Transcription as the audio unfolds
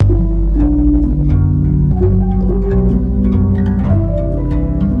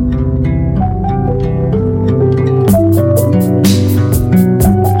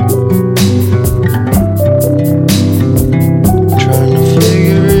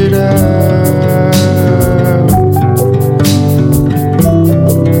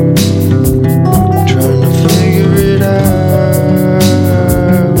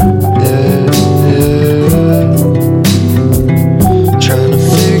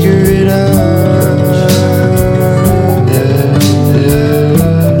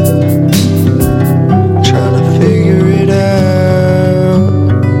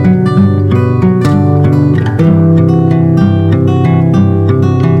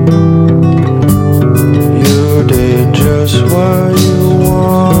just what you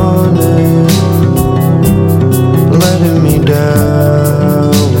wanted, letting me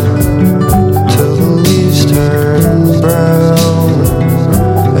down till the leaves turn brown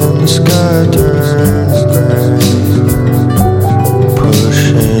and the sky turns gray,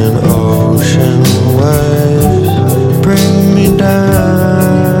 pushing ocean waves, bring me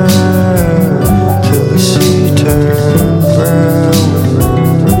down till the sea turns brown,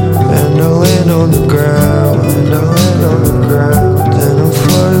 and I land on the ground, and I land on the ground, then I'm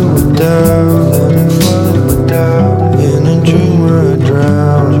flooded with doubt, then I'm flooded with doubt, in a dream where I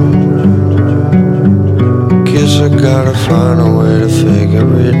drown. Guess I gotta find a way to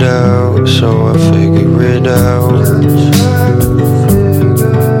figure it out, so I figure it out.